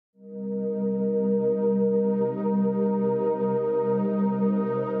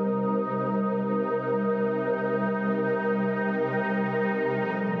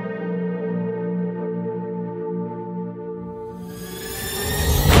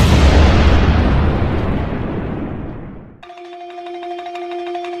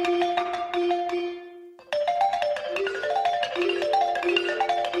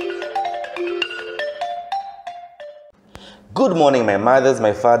morning, my mothers,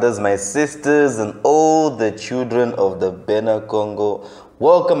 my fathers, my sisters, and all the children of the Bena Congo.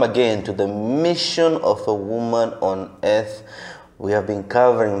 Welcome again to the mission of a woman on earth. We have been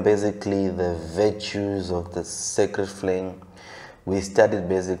covering basically the virtues of the sacred flame. We studied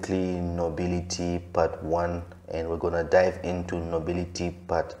basically nobility part 1, and we're going to dive into nobility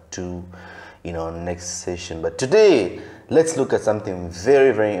part 2 in our next session. But today, let's look at something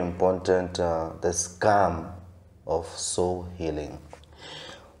very, very important, the scam of soul healing.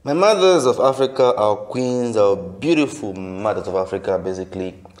 My mothers of Africa, our queens, our beautiful mothers of Africa,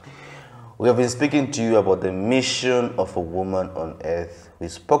 basically, we have been speaking to you about the mission of a woman on earth. We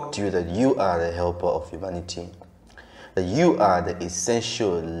spoke to you that you are the helper of humanity, that you are the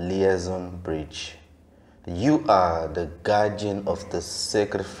essential liaison bridge, that you are the guardian of the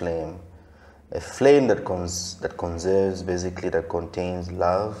sacred flame, a flame that conserves, basically, that contains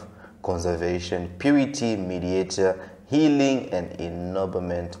love, conservation, purity, mediator, healing, and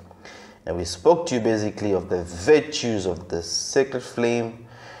ennoblement. And we spoke to you basically of the virtues of the sacred flame.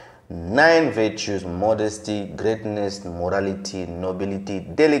 9 virtues: modesty, greatness, morality, nobility,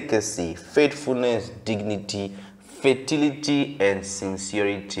 delicacy, faithfulness, dignity, fertility, and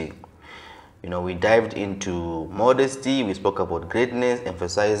sincerity. We dived into modesty, we spoke about greatness,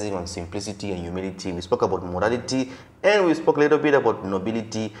 emphasizing on simplicity and humility. We spoke about morality, and we spoke a little bit about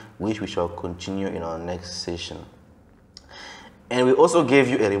nobility, which we shall continue in our next session. And we also gave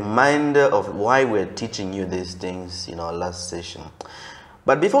you a reminder of why we're teaching you these things in our last session.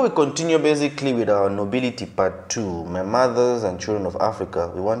 But before we continue basically with our nobility part 2, my mothers and children of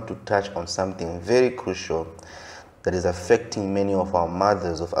Africa, we want to touch on something very crucial that is affecting many of our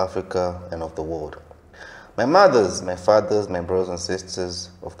mothers of Africa and of the world. My mothers, my fathers, my brothers and sisters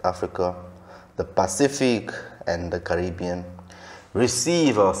of Africa, the Pacific and the Caribbean,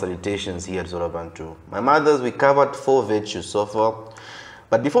 receive our salutations here at Zola Bantu. My mothers, we covered 4 virtues so far.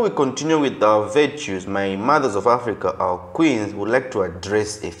 But before we continue with our virtues, my mothers of Africa, our queens, would like to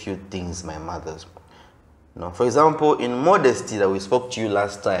address a few things, my mothers. For example, in modesty that we spoke to you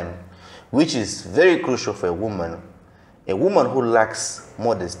last time, which is very crucial for a woman who lacks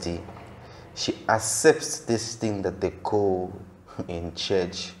modesty, she accepts this thing that they call in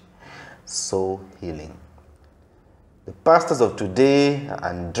church soul healing. The pastors of today are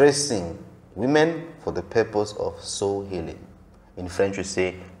undressing women for the purpose of soul healing. In French, we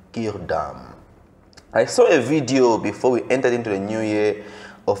say cure d'âme. I saw a video before we entered into the new year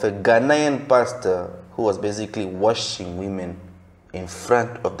of a Ghanaian pastor who was basically washing women in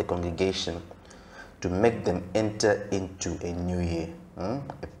front of the congregation to make them enter into a new year.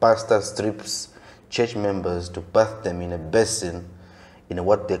 A pastor strips church members to bath them in a basin in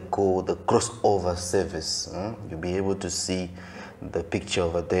what they call the crossover service. You'll be able to see the picture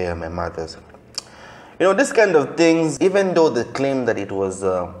over there, my mothers. This kind of things, even though they claim that it was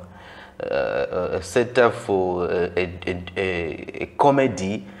a setup for a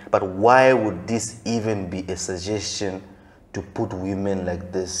comedy, but why would this even be a suggestion to put women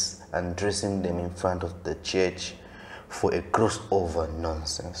like this and dressing them in front of the church for a crossover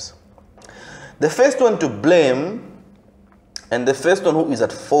nonsense? The first one to blame and the first one who is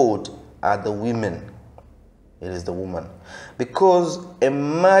at fault are the women. It is the woman. Because a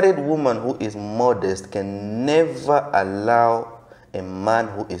married woman who is modest can never allow a man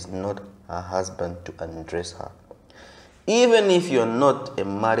who is not her husband to undress her. Even if you're not a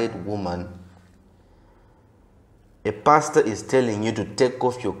married woman, a pastor is telling you to take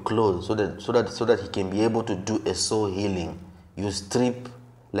off your clothes so that he can be able to do a soul healing. You strip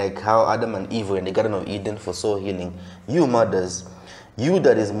like how Adam and Eve were in the Garden of Eden for soul healing. You mothers, you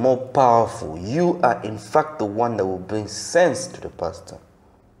that is more powerful, you are in fact the one that will bring sense to the pastor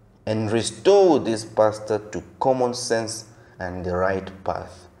and restore this pastor to common sense and the right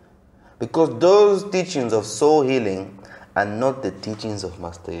path. Because those teachings of soul healing are not the teachings of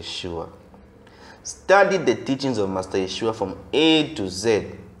Master Yeshua. Study the teachings of Master Yeshua from A to Z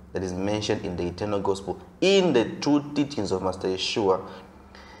that is mentioned in the eternal gospel. In the true teachings of Master Yeshua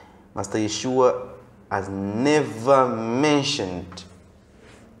has never mentioned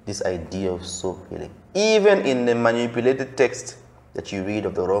this idea of soul healing. Even in the manipulated text that you read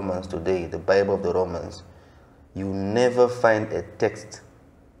of the Romans today, the Bible of the Romans, you never find a text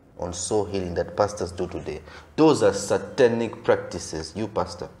on soul healing that pastors do today. Those are satanic practices, you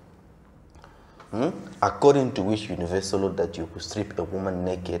pastor. According to which universal law that you could strip a woman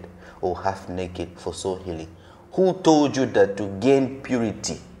naked or half naked for soul healing? Who told you that to gain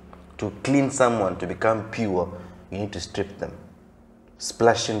purity, to clean someone, to become pure, you need to strip them?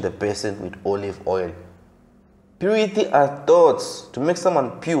 Splashing the person with olive oil. Purity are thoughts. To make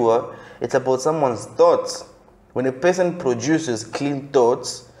someone pure, it's about someone's thoughts. When a person produces clean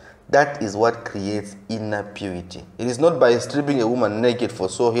thoughts, that is what creates inner purity. It is not by stripping a woman naked for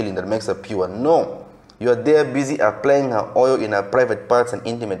soul healing that makes her pure. No. You are there busy applying her oil in her private parts and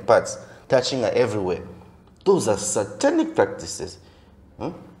intimate parts, touching her everywhere. Those are satanic practices.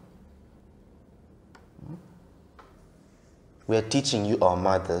 We are teaching you, our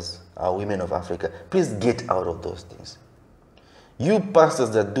mothers, our women of Africa, please get out of those things. You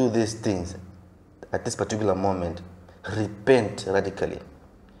pastors that do these things at this particular moment, repent radically.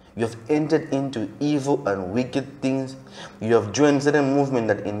 You have entered into evil and wicked things. You have joined certain movement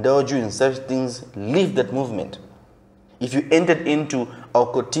that indulge you in such things. Leave that movement. If you entered into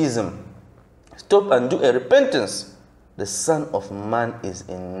occultism, stop and do a repentance. The Son of Man is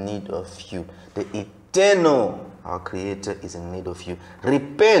in need of you. The eternal, our Creator, is in need of you.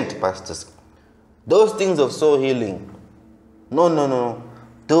 Repent, pastors. Those things of soul healing, no.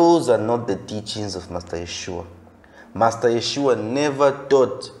 Those are not the teachings of Master Yeshua. Master Yeshua never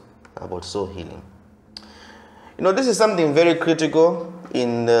taught about soul healing. This is something very critical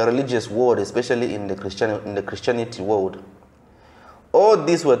in the religious world, especially in the Christianity world. All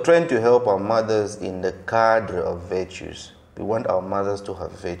this we're trying to help our mothers in the cadre of virtues. We want our mothers to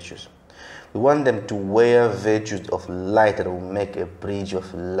have virtues. We want them to wear virtues of light that will make a bridge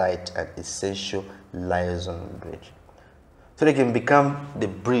of light and essential liaison bridge. So they can become the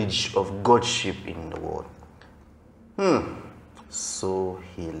bridge of Godship in the world. Soul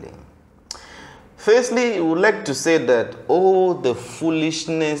healing. Firstly, we would like to say that all the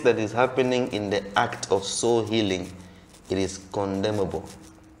foolishness that is happening in the act of soul healing, it is condemnable.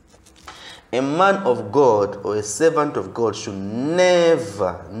 A man of God or a servant of God should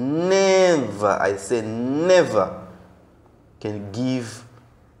never, I say never, can give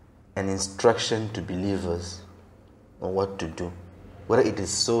an instruction to believers on what to do, whether it is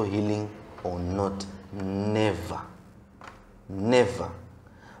soul healing or not. Never.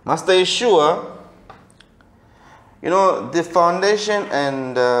 Master Yeshua, the foundation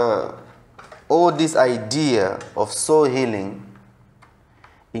and all this idea of soul healing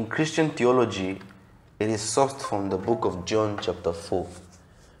in Christian theology, it is sourced from the book of John chapter 4,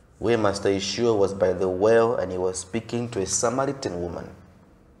 where Master Yeshua was by the well and he was speaking to a Samaritan woman.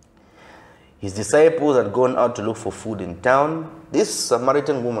 His disciples had gone out to look for food in town. This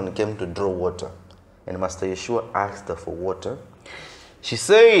Samaritan woman came to draw water, and Master Yeshua asked her for water. She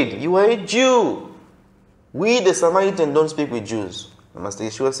said, "You are a Jew. We, the Samaritan, don't speak with Jews." And Master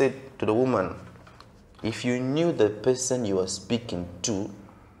Yeshua said to the woman, "If you knew the person you are speaking to,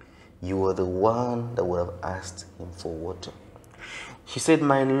 you were the one that would have asked him for water." She said,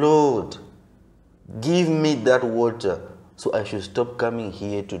 "My Lord, give me that water so I should stop coming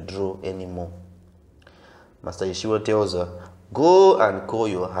here to draw anymore." Master Yeshua tells her, "Go and call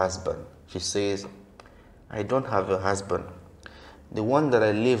your husband." She says, "I don't have a husband. The one that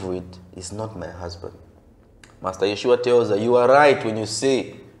I live with is not my husband." Master Yeshua tells her, "You are right when you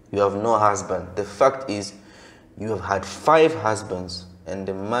say you have no husband. The fact is, you have had 5 husbands, and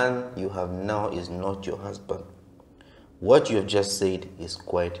the man you have now is not your husband. What you have just said is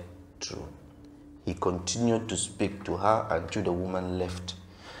quite true." He continued to speak to her until the woman left.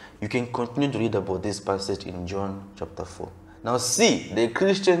 You can continue to read about this passage in John chapter 4. Now see, the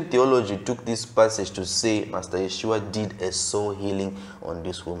Christian theology took this passage to say Master Yeshua did a soul healing on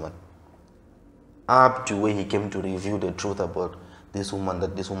this woman, up to where he came to reveal the truth about this woman,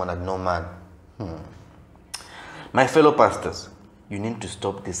 that this woman had no man. My fellow pastors, you need to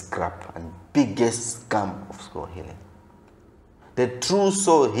stop this crap and biggest scam of soul healing. The true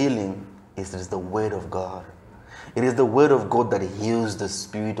soul healing is the word of God. It is the word of God that heals the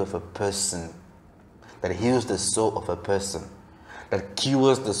spirit of a person, that heals the soul of a person, that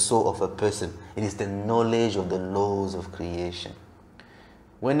cures the soul of a person. It is the knowledge of the laws of creation.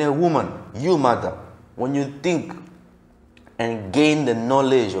 When a woman, you mother, when you think and gain the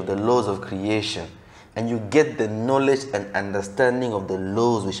knowledge of the laws of creation, and you get the knowledge and understanding of the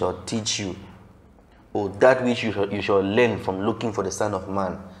laws which shall teach you, or that which you shall learn from looking for the Son of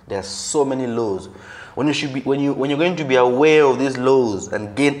Man. There are so many laws. When you're going to be aware of these laws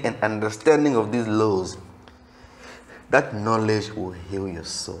and gain an understanding of these laws, that knowledge will heal your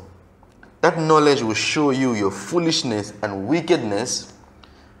soul. That knowledge will show you your foolishness and wickedness,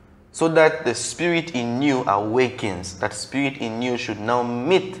 so that the spirit in you awakens. That spirit in you should now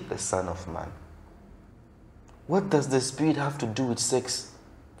meet the Son of Man. What does the spirit have to do with sex?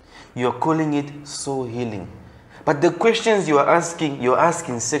 You are calling it soul healing. But the questions you're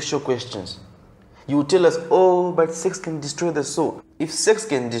asking sexual questions. You will tell us, "Oh, but sex can destroy the soul." If sex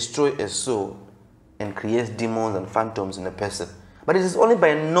can destroy a soul and create demons and phantoms in a person, but it is only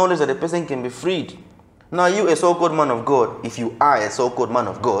by knowledge that a person can be freed. Now you, a so-called man of God, if you are a so-called man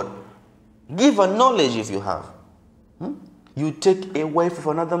of God, give a knowledge if you have. You take a wife of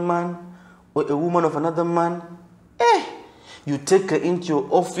another man or a woman of another man, you take her into your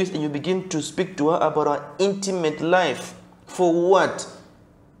office and you begin to speak to her about her intimate life. For what?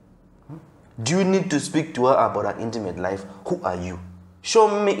 Do you need to speak to her about her intimate life? Who are you?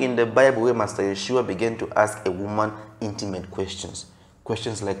 Show me in the Bible where Master Yeshua began to ask a woman intimate questions.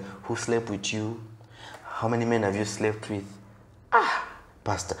 Questions like, who slept with you? How many men have you slept with?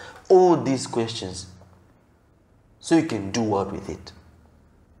 Pastor, all these questions. So you can do what with it.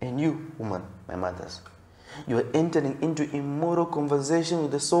 And you, woman, my mothers, you are entering into immoral conversation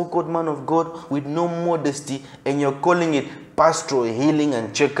with the so-called man of God with no modesty, and you're calling it pastoral healing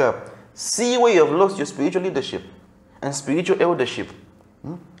and checkup. See where you have lost your spiritual leadership and spiritual eldership.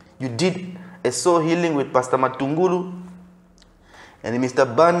 You did a soul healing with Pastor Matungulu, and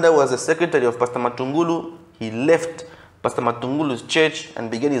Mr. Banda was the secretary of Pastor Matungulu. He left Pastor Matungulu's church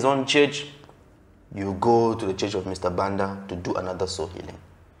and began his own church. You go to the church of Mr. Banda to do another soul healing.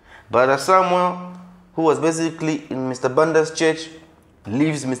 Brother Samuel, who was basically in Mr. Banda's church,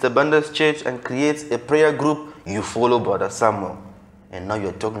 leaves Mr. Banda's church and creates a prayer group. You follow Brother Samuel. And now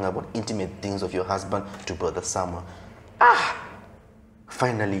you're talking about intimate things of your husband to Brother Samuel.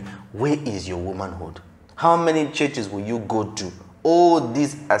 Finally, where is your womanhood? How many churches will you go to? All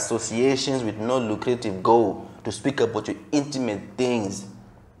these associations with no lucrative goal to speak about your intimate things.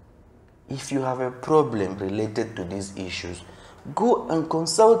 If you have a problem related to these issues, go and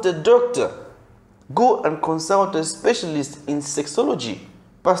consult a doctor. Go and consult a specialist in sexology.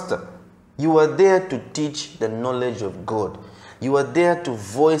 Pastor, you are there to teach the knowledge of God. You are there to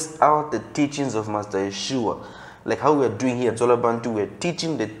voice out the teachings of Master Yeshua. Like how we are doing here at Zola Bantu, we are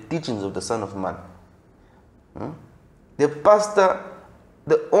teaching the teachings of the Son of Man. The pastor,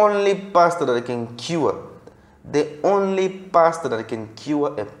 the only pastor that can cure,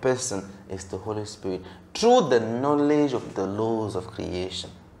 a person is the Holy Spirit through the knowledge of the laws of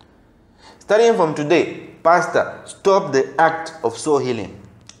creation. Starting from today, Pastor, stop the act of soul healing.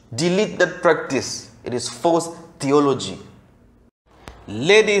 Delete that practice. It is false theology.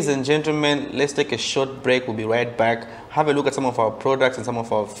 Ladies and gentlemen, let's take a short break. We'll be right back. Have a look at some of our products and some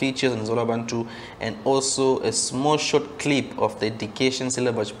of our features in Zola Bantu, and also a small short clip of the education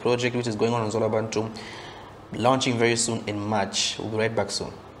syllabus project which is going on in Zola Bantu, launching very soon in March. We'll be right back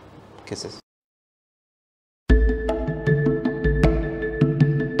soon. Kisses.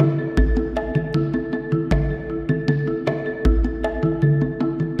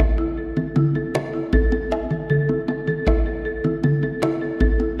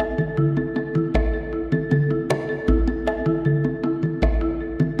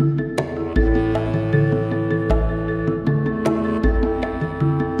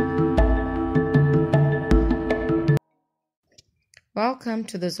 Welcome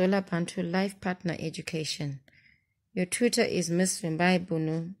to the Zola Bantu Life Partner Education. Your tutor is Ms. Rimbai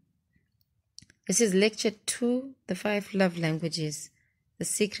Bunu. This is Lecture 2, The 5 Love Languages, The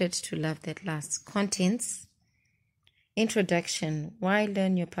Secret to Love That Lasts. Contents: Introduction, Why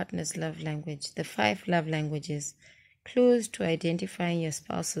Learn Your Partner's Love Language, The 5 Love Languages, Clues to Identifying Your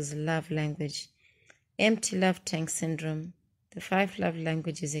Spouse's Love Language, Empty Love Tank Syndrome, The 5 Love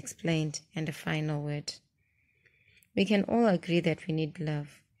Languages Explained, and a final word. We can all agree that we need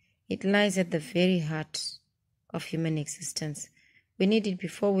love. It lies at the very heart of human existence. We need it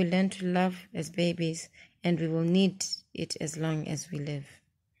before we learn to love as babies, and we will need it as long as we live.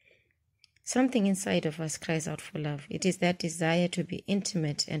 Something inside of us cries out for love. It is that desire to be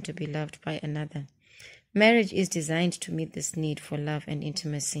intimate and to be loved by another. Marriage is designed to meet this need for love and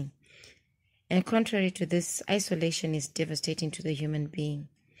intimacy. And contrary to this, isolation is devastating to the human being.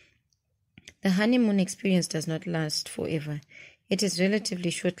 The honeymoon experience does not last forever. It is relatively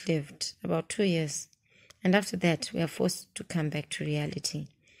short-lived, about 2 years. And after that, we are forced to come back to reality.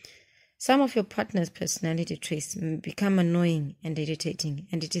 Some of your partner's personality traits become annoying and irritating,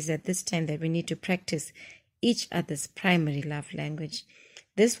 and it is at this time that we need to practice each other's primary love language.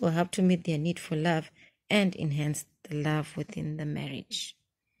 This will help to meet their need for love and enhance the love within the marriage.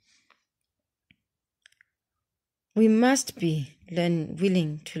 We must be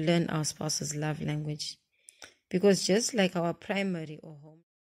willing to learn our spouse's love language, because just like our primary or home.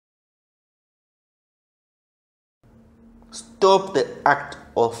 Stop the act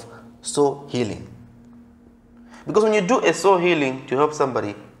of soul healing. Because when you do a soul healing to help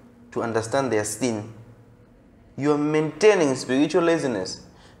somebody to understand their sin, you are maintaining spiritual laziness.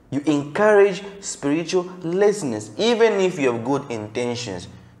 You encourage spiritual laziness. Even if you have good intentions,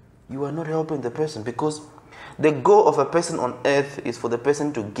 you are not helping the person, because the goal of a person on earth is for the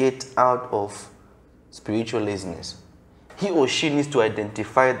person to get out of spiritual laziness. He or she needs to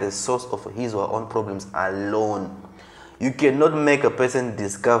identify the source of his or her own problems alone. You cannot make a person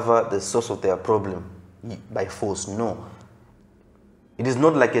discover the source of their problem by force. No. It is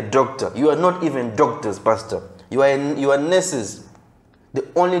not like a doctor. You are not even doctors, Pastor. You are nurses. The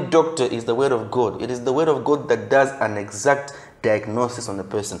only doctor is the Word of God. It is the Word of God that does an exact diagnosis on a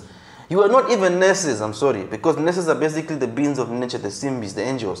person. You are not even nurses, I'm sorry, because nurses are basically the beings of nature, the Simbis, the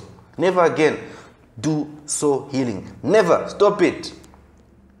angels. Never again do soul healing. Never. Stop it.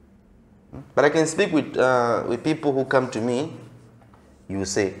 But I can speak with people who come to me. You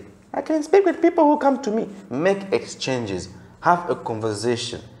say, I can speak with people who come to me. Make exchanges. Have a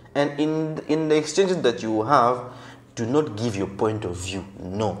conversation. And in the exchanges that you have, do not give your point of view.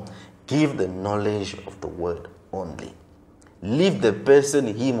 No. Give the knowledge of the word only. Leave the person,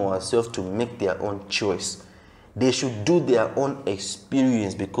 him or herself, to make their own choice. They should do their own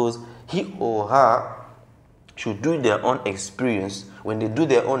experience, because he or her should do their own experience. When they do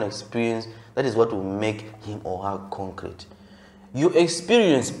their own experience, that is what will make him or her concrete. Your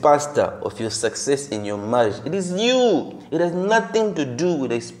experience, Pastor, of your success in your marriage, it is you. It has nothing to do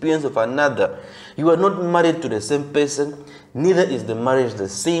with the experience of another. You are not married to the same person. Neither is the marriage the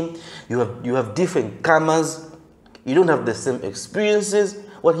same. You have different karmas. You don't have the same experiences.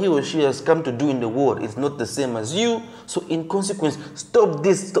 What he or she has come to do in the world is not the same as you. So in consequence, stop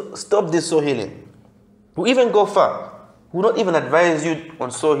this soul healing. We even go far. We will not even advise you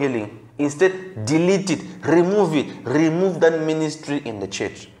on soul healing. Instead, delete it, remove it, remove that ministry in the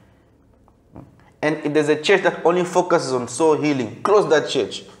church. And if there's a church that only focuses on soul healing, close that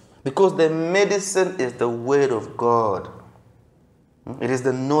church. Because the medicine is the word of God. It is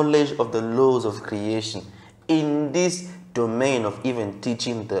the knowledge of the laws of creation. In this domain of even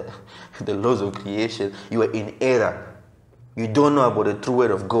teaching the laws of creation, you are in error. You don't know about the true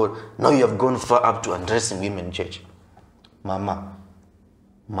word of God. Now you have gone far up to undressing women in church. Mama,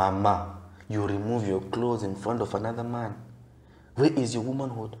 you remove your clothes in front of another man. Where is your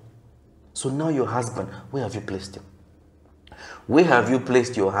womanhood? So now your husband, where have you placed him? Where have you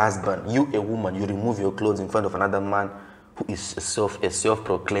placed your husband? You, a woman, you remove your clothes in front of another man who is a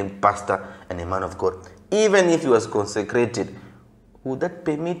self-proclaimed pastor and a man of God. Even if he was consecrated, would that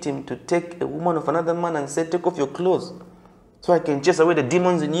permit him to take a woman of another man and say, take off your clothes so I can chase away the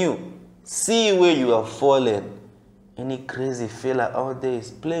demons in you? See where you have fallen. Any crazy fella out there is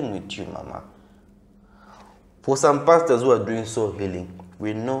playing with you, mama. For some pastors who are doing soul healing,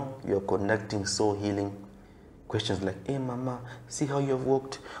 we know you're conducting soul healing. Questions like, hey mama, see how you have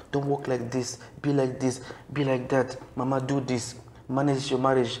walked? Don't walk like this, be like that. Mama, do this, manage your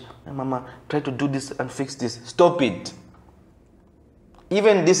marriage. Hey, mama, try to do this and fix this. Stop it.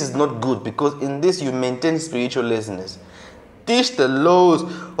 Even this is not good, because in this you maintain spiritual laziness. Teach the laws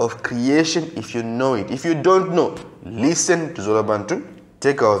of creation if you know it. If you don't know, listen to Zola Bantu.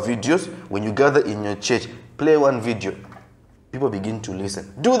 Take our videos. When you gather in your church, play one video. People begin to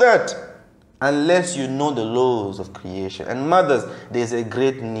listen. Do that. Unless you know the laws of creation. And mothers, there's a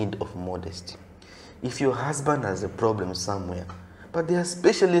great need of modesty. If your husband has a problem somewhere, but they are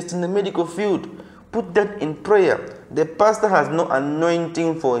specialists in the medical field, put that in prayer. The pastor has no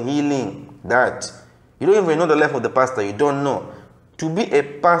anointing for healing. That. You don't even know the life of the pastor. You don't know. To be a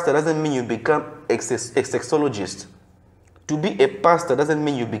pastor doesn't mean you become a sexologist. To be a pastor doesn't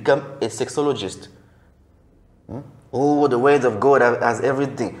mean you become a sexologist. Oh, the word of God has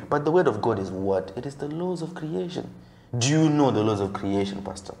everything. But the word of God is what? It is the laws of creation. Do you know the laws of creation,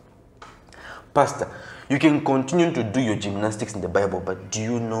 Pastor? Pastor, you can continue to do your gymnastics in the Bible, but do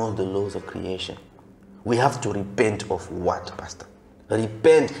you know the laws of creation? We have to repent of what, Pastor?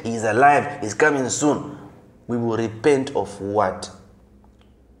 Repent. He is alive. He's coming soon. We will repent of what?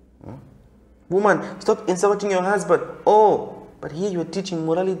 Woman, stop insulting your husband. Oh, but here you're teaching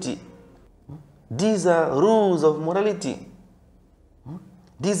morality. These are rules of morality.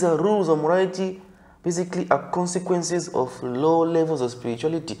 These are rules of morality, basically are consequences of low levels of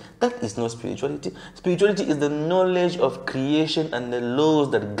spirituality. That is not spirituality. Spirituality is the knowledge of creation and the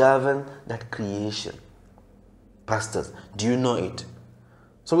laws that govern that creation. Pastors, do you know it?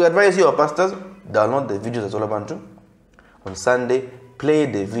 So we advise you, our pastors, download the videos of Zola Bantu. On Sunday, play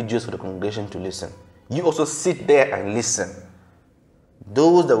the videos for the congregation to listen. You also sit there and listen.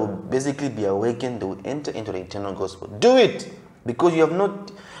 Those that will basically be awakened, they will enter into the eternal gospel. Do it! Because you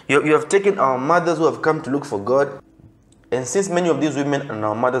have taken our mothers who have come to look for God. And since many of these women and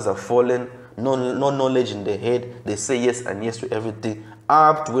our mothers have fallen, no knowledge in their head, they say yes and yes to everything,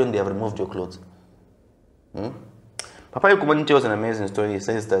 up to when they have removed your clothes. Papa Yukumani tells an amazing story. He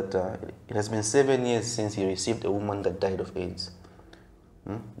says that it has been 7 years since he received a woman that died of AIDS.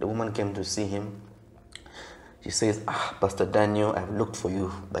 The woman came to see him She says, Pastor Daniel, I've looked for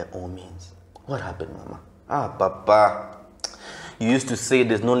you by all means. What happened, Mama? Papa, you used to say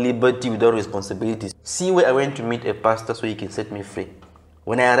there's no liberty without responsibilities. See where I went to meet a pastor so he can set me free.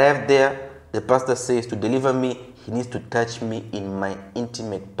 When I arrived there, the pastor says to deliver me, he needs to touch me in my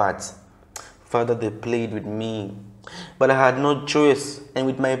intimate parts. Father, they played with me, but I had no choice. And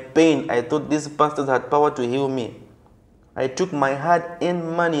with my pain, I thought these pastors had power to heal me. I took my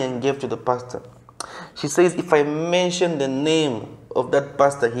hard-earned money and gave to the pastor. She says, if I mention the name of that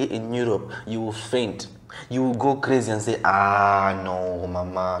pastor here in Europe, you will faint. You will go crazy and say, no,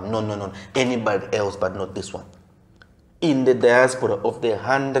 Mama, no, anybody else but not this one. In the diaspora, of the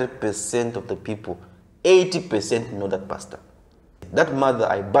 100% of the people, 80% know that pastor. That mother,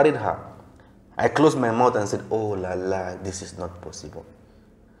 I buried her. I closed my mouth and said, oh la la, this is not possible.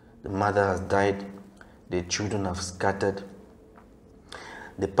 The mother has died. The children have scattered.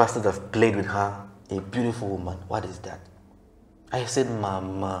 The pastors have played with her. A beautiful woman. What is that? I said,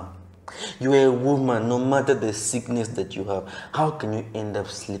 Mama, you are a woman, no matter the sickness that you have. How can you end up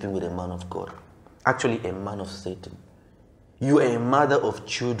sleeping with a man of God? Actually, a man of Satan. You are a mother of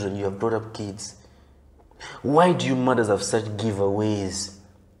children. You have brought up kids. Why do you mothers have such giveaways?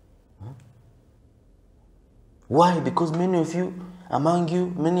 Why? Because many among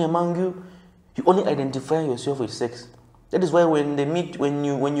you, you only identify yourself with sex. That is why when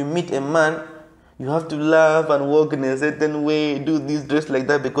you meet a man, you have to laugh and walk in a certain way, do this, dress like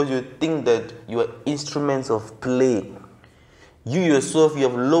that, because you think that you are instruments of play. You yourself, you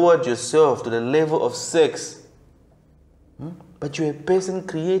have lowered yourself to the level of sex. But you're a person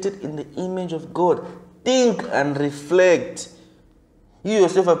created in the image of God. Think and reflect. You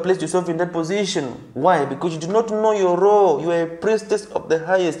yourself have placed yourself in that position. Why? Because you do not know your role. You are a priestess of the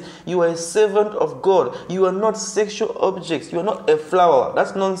highest. You are a servant of God. You are not sexual objects. You are not a flower.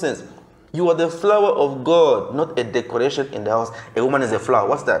 That's nonsense. You are the flower of God, not a decoration in the house. A woman is a flower.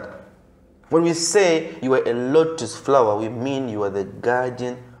 What's that? When we say you are a lotus flower, we mean you are the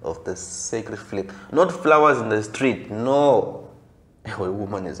guardian of the sacred flame. Not flowers in the street. No. A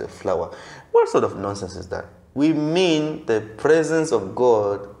woman is a flower. What sort of nonsense is that? We mean the presence of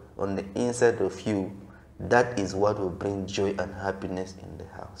God on the inside of you. That is what will bring joy and happiness in the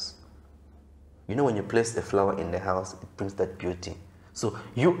house. You know, when you place a flower in the house, it brings that beauty. So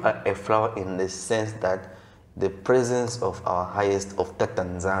you are a flower in the sense that the presence of our highest, of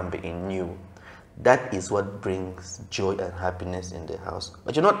Tatanzambe in you, that is what brings joy and happiness in the house.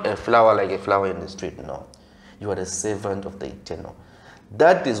 But you're not a flower like a flower in the street, no. You are the servant of the eternal.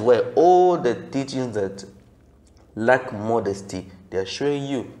 That is why all the teachings that lack modesty, they are showing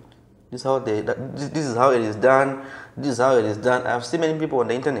you this is how it is done. This is how it is done. I've seen many people on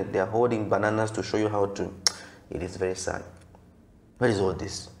the internet, they are holding bananas to show you how to. It is very sad. What is all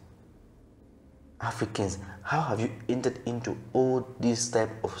this? Africans, how have you entered into all this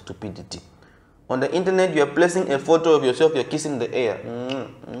type of stupidity? On the internet, you are placing a photo of yourself, you're kissing the air.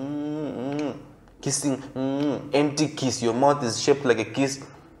 Kissing, empty kiss. Your mouth is shaped like a kiss.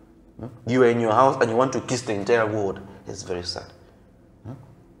 You are in your house and you want to kiss the entire world. It's very sad.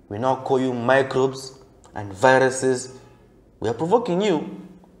 We now call you microbes and viruses. We are provoking you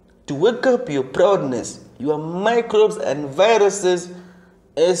to wake up your proudness. You are microbes and viruses,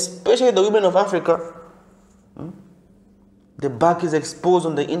 especially the women of Africa. The back is exposed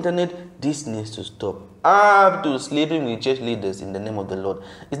on the internet. This needs to stop. Up to sleeping with church leaders in the name of the Lord.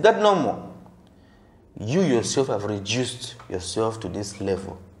 Is that normal? You yourself have reduced yourself to this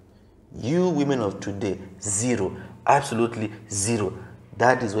level. You women of today, zero. Absolutely zero.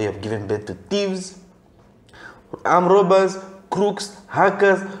 That is why you have given birth to thieves, armed robbers, crooks,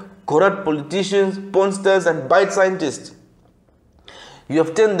 hackers, corrupt politicians, monsters, and bite scientists. You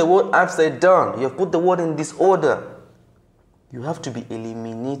have turned the world upside down. You have put the world in disorder. You have to be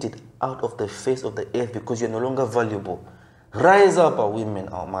eliminated out of the face of the earth because you are no longer valuable. Rise up, our women,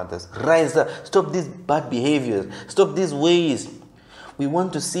 our mothers. Rise up. Stop these bad behaviors. Stop these ways. We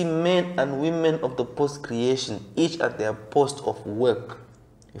want to see men and women of the post-creation, each at their post of work.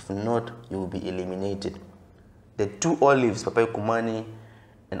 If not, you will be eliminated. The two olives, Papa Kumani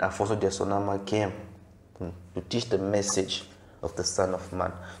and Afonso de Sonama, came to teach the message of the Son of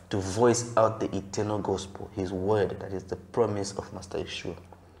Man, to voice out the eternal gospel, his word, that is the promise of Master Yeshua,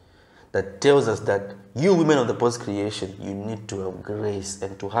 that tells us that you women of the post-creation, you need to have grace,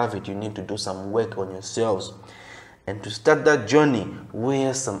 and to have it, you need to do some work on yourselves. And to start that journey,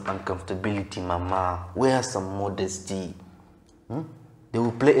 wear some uncomfortability, mama. Wear some modesty. They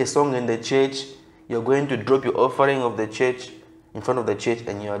will play a song in the church. You're going to drop your offering of the church in front of the church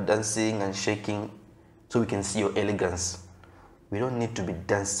and you are dancing and shaking so we can see your elegance. We don't need to be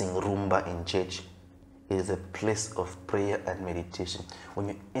dancing rumba in church. It is a place of prayer and meditation. When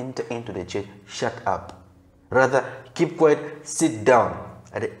you enter into the church, shut up. Rather, keep quiet, sit down.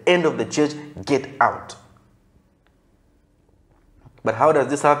 At the end of the church, get out. But how does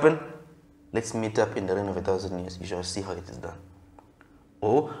this happen? Let's meet up in the reign of 1,000 years. You shall see how it is done.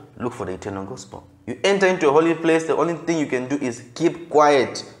 Or look for the eternal gospel. You enter into a holy place, the only thing you can do is keep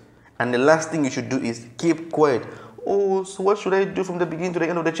quiet. And the last thing you should do is keep quiet. Oh, so what should I do from the beginning to the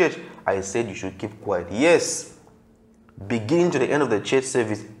end of the church? I said you should keep quiet. Yes. Beginning to the end of the church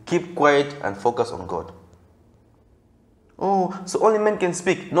service, keep quiet and focus on God. Oh, so only men can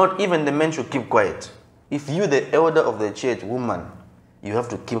speak. Not even the men should keep quiet. If you, the elder of the church, woman, you have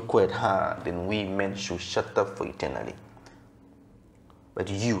to keep quiet, then we men should shut up for eternally.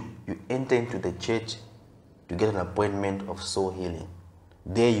 But you enter into the church to get an appointment of soul healing.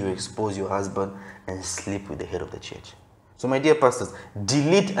 There you expose your husband and sleep with the head of the church. So my dear pastors,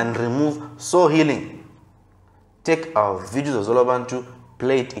 delete and remove soul healing. Take our videos of Zola Bantu,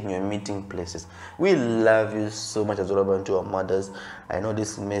 play it in your meeting places. We love you so much as Zola Bantu, our mothers. I know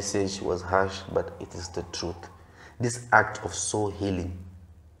this message was harsh, but it is the truth. This act of soul healing,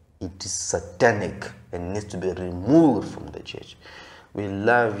 it is satanic and needs to be removed from the church. We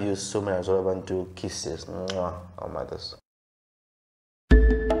love you so much as Zola Bantu. Kisses, mwah, our mothers.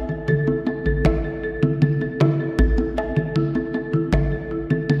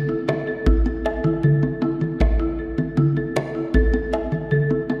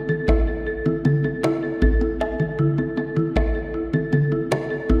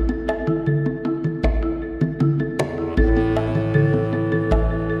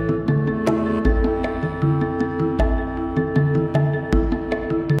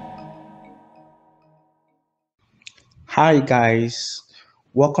 Hi guys,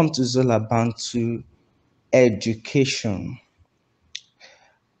 welcome to Zola Bantu Education.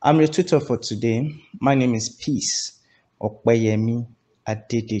 I'm your tutor for today. My name is Peace Okweyemi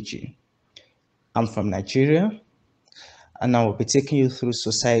Adedeji. I'm from Nigeria and I will be taking you through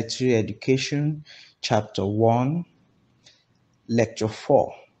Society Education Chapter 1, Lecture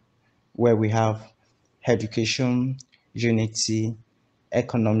 4, where we have Education, Unity,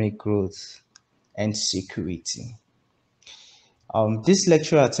 Economic Growth, and Security. This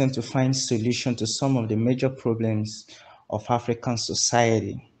lecture attempts to find solution to some of the major problems of African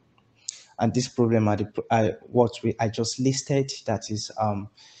society. And this problem are I just listed, that is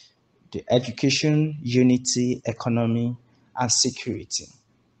the education, unity, economy, and security.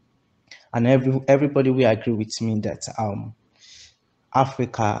 And everybody will agree with me that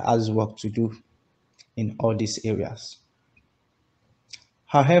Africa has work to do in all these areas.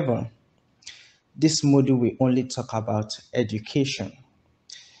 However, this module will only talk about education.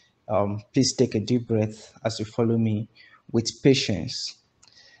 Please take a deep breath as you follow me with patience.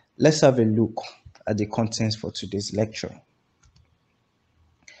 Let's have a look at the contents for today's lecture.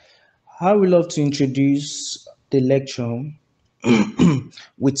 I would love to introduce the lecture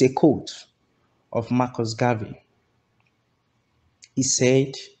with a quote of Marcus Garvey. He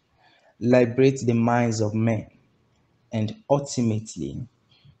said, "Liberate the minds of men, and ultimately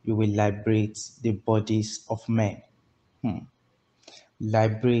you will liberate the bodies of men."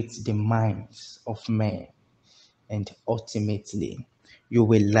 Liberate the minds of men, and ultimately you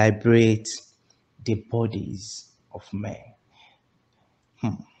will liberate the bodies of men.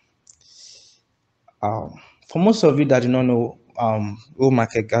 For most of you that do not know who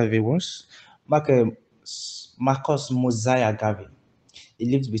Marcus Garvey was, Marcus Mosiah Garvey, he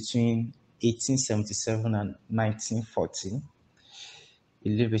lived between 1877 and 1940. He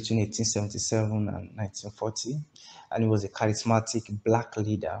lived between 1877 and 1940, and he was a charismatic black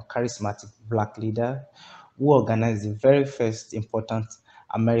leader who organized the very first important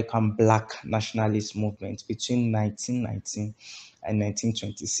American black nationalist movement between 1919 and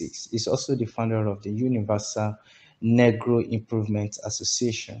 1926. He's also the founder of the Universal Negro Improvement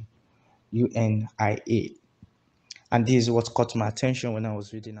Association, UNIA. And this is what caught my attention when I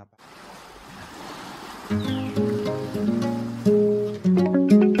was reading about it.